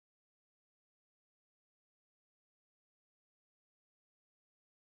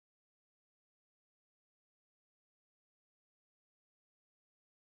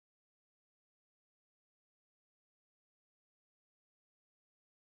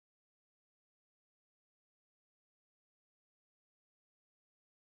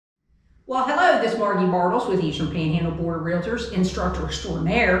Well, hello, this is Margie Bartles with Eastern Panhandle Board of Realtors, instructor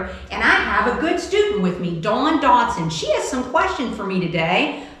extraordinaire, and I have a good student with me, Dawn Dodson. She has some questions for me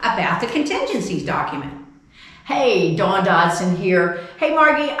today about the contingencies document. Hey, Dawn Dodson here. Hey,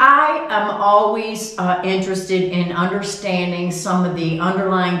 Margie, I am always interested in understanding some of the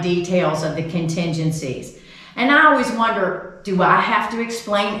underlying details of the contingencies. And I always wonder, do I have to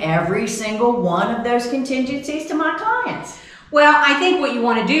explain every single one of those contingencies to my clients? Well, I think what you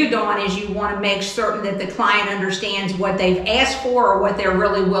want to do, Dawn, is you want to make certain that the client understands what they've asked for or what they're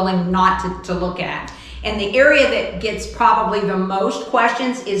really willing not to look at. And the area that gets probably the most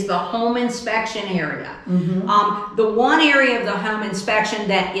questions is the home inspection area. The one area of the home inspection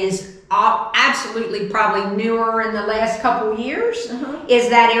that is absolutely probably newer in the last couple years is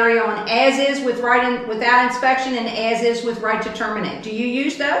that area on as is with without inspection and as is with right to terminate. Do you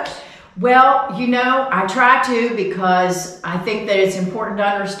use those? Well, you know, I try to because I think that it's important to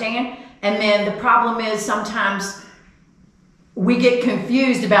understand. And then the problem is sometimes we get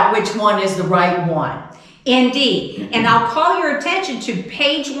confused about which one is the right one. Indeed. And I'll call your attention to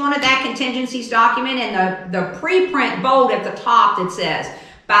page 1 of that contingencies document and the pre-print bold at the top that says,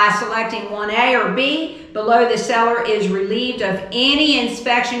 by selecting 1A or B, below the seller is relieved of any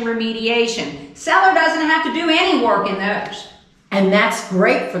inspection remediation. Seller doesn't have to do any work in those. And that's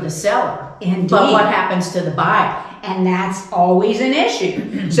great for the seller. Indeed. But what happens to the buyer? And that's always an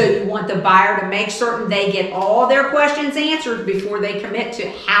issue. So you want the buyer to make certain they get all their questions answered before they commit to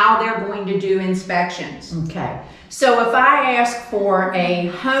how they're going to do inspections. Okay. So if I ask for a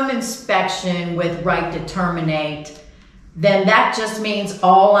home inspection with right to terminate, then that just means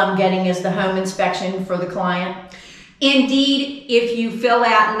all I'm getting is the home inspection for the client? Indeed, if you fill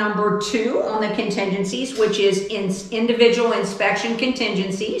out number 2 on the contingencies, which is individual inspection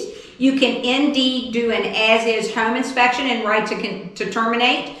contingencies, you can indeed do an as-is home inspection and right to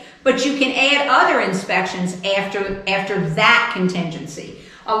terminate, but you can add other inspections after that contingency.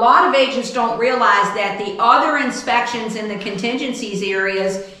 A lot of agents don't realize that the other inspections in the contingencies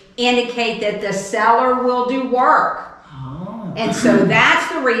areas indicate that the seller will do work. And so that's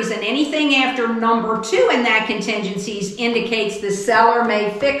the reason anything after number 2 in that contingencies indicates the seller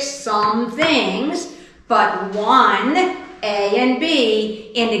may fix some things, but 1, A and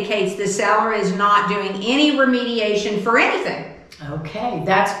B, indicates the seller is not doing any remediation for anything. Okay,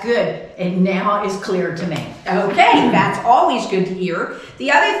 that's good. And now is clear to me. Okay, that's always good to hear. The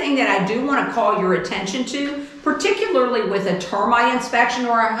other thing that I do want to call your attention to, particularly with a termite inspection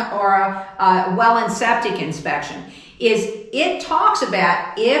or a well and septic inspection, is it talks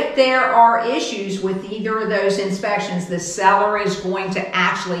about if there are issues with either of those inspections, the seller is going to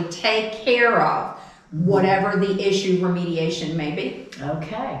actually take care of whatever the issue remediation may be.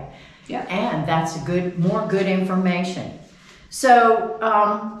 Okay. Yeah. And that's more good information. So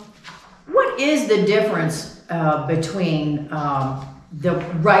what is the difference between the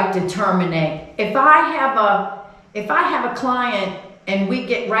right to terminate? If I have a client and we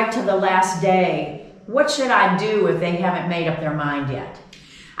get right to the last day, what should I do if they haven't made up their mind yet?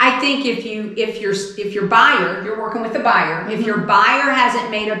 I think if your buyer, you're working with the buyer, if your buyer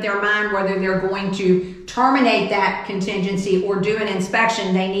hasn't made up their mind whether they're going to terminate that contingency or do an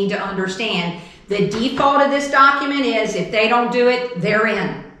inspection, they need to understand the default of this document is if they don't do it, they're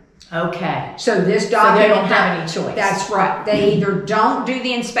in. Okay. So this document, so they don't have any choice. That's right. They either don't do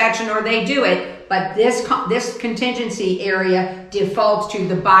the inspection or they do it, but this contingency area defaults to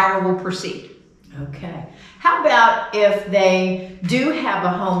the buyer will proceed. Okay. How about if they do have a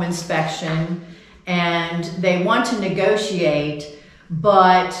home inspection and they want to negotiate,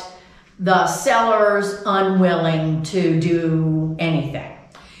 but the seller's unwilling to do anything?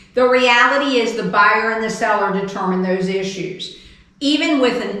 The reality is the buyer and the seller determine those issues. Even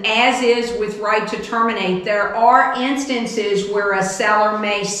with an as-is with right to terminate, there are instances where a seller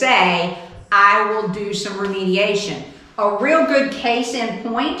may say, I will do some remediation. A real good case in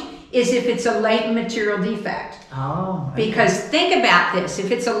point is if it's a latent material defect. Oh. Okay. Because think about this,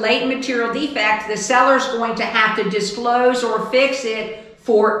 if it's a latent material defect, the seller's going to have to disclose or fix it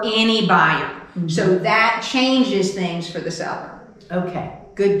for any buyer. So that changes things for the seller. Okay,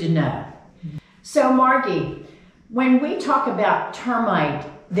 good to know. So Margie, when we talk about termite,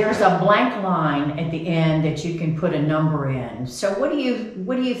 there's a blank line at the end that you can put a number in. So what do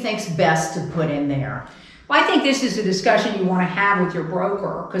you think's best to put in there? Well, I think this is a discussion you want to have with your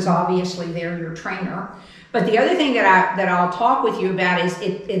broker because obviously they're your trainer. But the other thing that I'll talk with you about is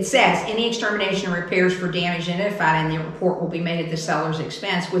it says any extermination or repairs for damage identified in the report will be made at the seller's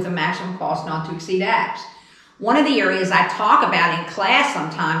expense with a maximum cost not to exceed X. One of the areas I talk about in class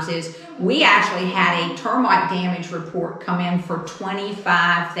sometimes is we actually had a termite damage report come in for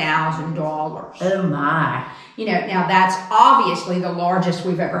 $25,000. Oh my. You know, now that's obviously the largest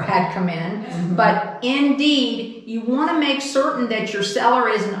we've ever had come in, but indeed, you want to make certain that your seller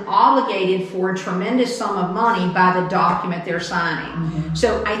isn't obligated for a tremendous sum of money by the document they're signing.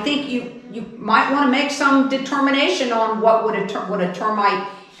 So I think you might want to make some determination on what would a termite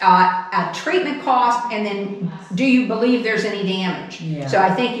treatment cost, and then do you believe there's any damage? Yeah. So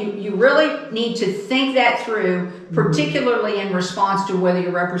I think you really need to think that through, particularly in response to whether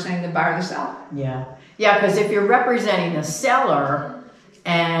you're representing the buyer or the seller. Yeah. Yeah, because if you're representing the seller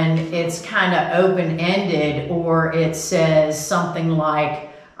and it's kind of open-ended, or it says something like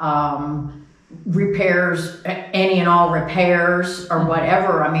repairs, any and all repairs or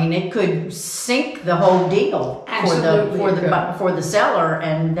whatever, I mean, it could sink the whole deal for the seller,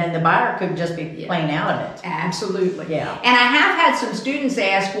 and then the buyer could just be plain out of it. Absolutely. Yeah. And I have had some students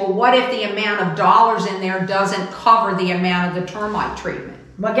ask, well, what if the amount of dollars in there doesn't cover the amount of the termite treatment?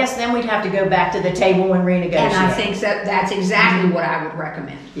 Well, I guess then we'd have to go back to the table and renegotiate. And I think that's exactly what I would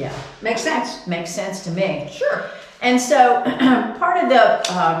recommend. Yeah. Makes sense? Makes sense to me. Sure. And so part of the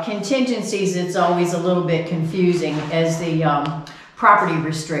contingencies that's always a little bit confusing is the property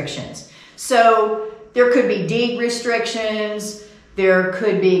restrictions. So there could be deed restrictions, there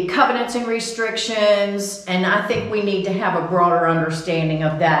could be covenants and restrictions, and I think we need to have a broader understanding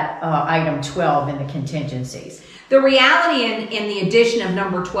of that item 12 in the contingencies. The reality in the addition of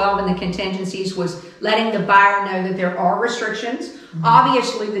number 12 in the contingencies was letting the buyer know that there are restrictions.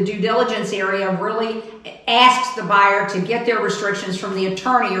 Obviously, the due diligence area really asks the buyer to get their restrictions from the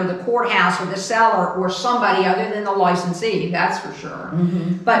attorney or the courthouse or the seller or somebody other than the licensee, that's for sure.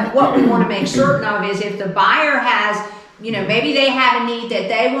 But what we want to make certain of is if the buyer has, you know, maybe they have a need that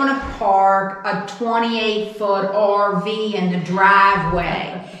they want to park a 28-foot RV in the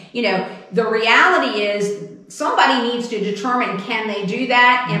driveway. You know, the reality is somebody needs to determine, can they do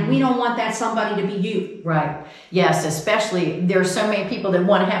that? And we don't want that somebody to be you. Right. Yes, especially there's so many people that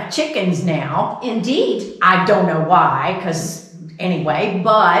want to have chickens now. Indeed. I don't know why, because anyway,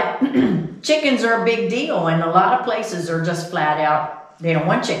 but chickens are a big deal, and a lot of places are just flat out, they don't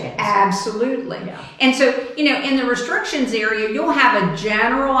want chickens. Absolutely. Yeah. And so, you know, in the restrictions area, you'll have a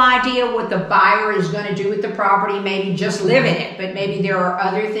general idea what the buyer is going to do with the property, maybe just live in it, but maybe there are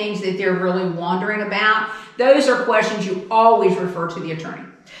other things that they're really wondering about. Those are questions you always refer to the attorney.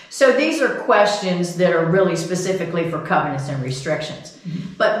 So these are questions that are really specifically for covenants and restrictions.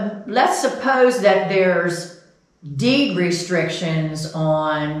 But let's suppose that there's deed restrictions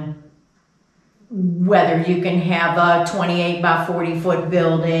on whether you can have a 28 by 40 foot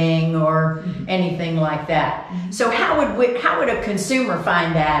building or anything like that. So how would a consumer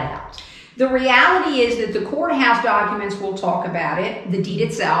find that out? The reality is that the courthouse documents will talk about it, the deed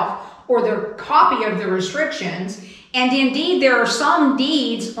itself, or the copy of the restrictions. And indeed, there are some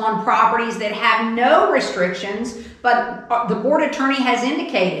deeds on properties that have no restrictions, but the board attorney has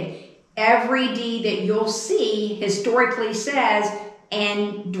indicated every deed that you'll see historically says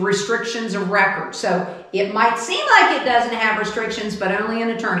and restrictions of record. So it might seem like it doesn't have restrictions, but only an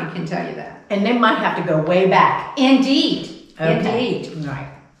attorney can tell you that. And they might have to go way back. Indeed. Okay. Indeed. Right.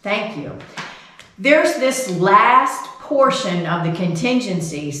 Thank you. There's this last portion of the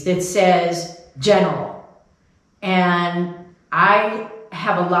contingencies that says general. And I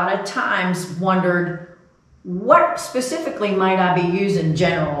have a lot of times wondered, what specifically might I be using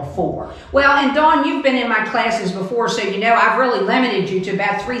general for? Well, and Dawn, you've been in my classes before, so you know I've really limited you to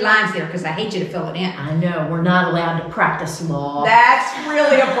about 3 lines there because I hate you to fill it in. I know, we're not allowed to practice law. That's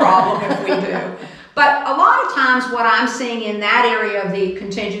really a problem if we do. But a lot of times what I'm seeing in that area of the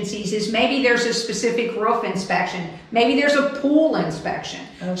contingencies is maybe there's a specific roof inspection. Maybe there's a pool inspection.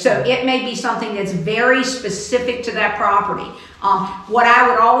 Okay. So it may be something that's very specific to that property. What I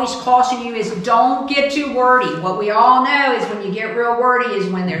would always caution you is don't get too wordy. What we all know is when you get real wordy is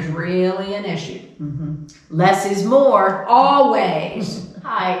when there's really an issue. Less is more. Always.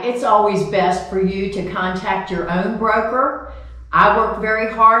 Hi, it's always best for you to contact your own broker. I work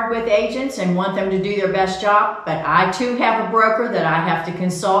very hard with agents and want them to do their best job, but I too have a broker that I have to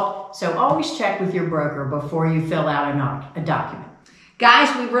consult. So always check with your broker before you fill out a document.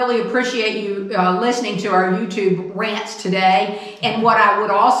 Guys, we really appreciate you listening to our YouTube rants today. And what I would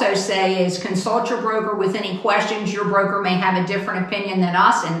also say is consult your broker with any questions. Your broker may have a different opinion than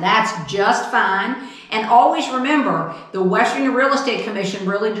us, and that's just fine. And always remember, the West Virginia Real Estate Commission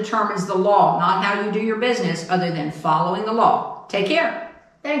really determines the law, not how you do your business, other than following the law. Take care.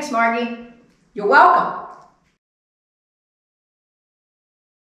 Thanks, Margie. You're welcome.